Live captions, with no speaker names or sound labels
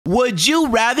Would you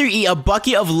rather eat a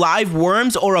bucket of live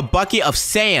worms or a bucket of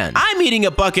sand? I'm eating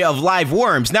a bucket of live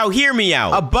worms. Now hear me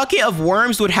out. A bucket of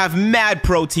worms would have mad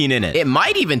protein in it. It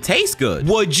might even taste good.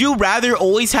 Would you rather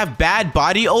always have bad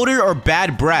body odor or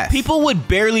bad breath? People would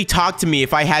barely talk to me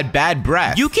if I had bad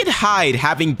breath. You could hide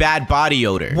having bad body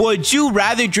odor. Would you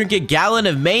rather drink a gallon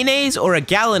of mayonnaise or a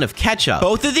gallon of ketchup?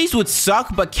 Both of these would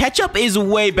suck, but ketchup is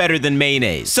way better than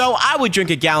mayonnaise. So I would drink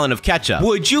a gallon of ketchup.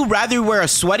 Would you rather wear a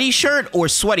sweaty shirt or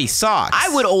sweaty socks?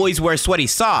 I would always wear sweaty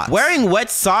socks. Wearing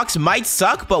wet socks might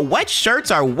suck, but wet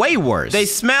shirts are way worse. They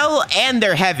smell and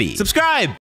they're heavy. Subscribe!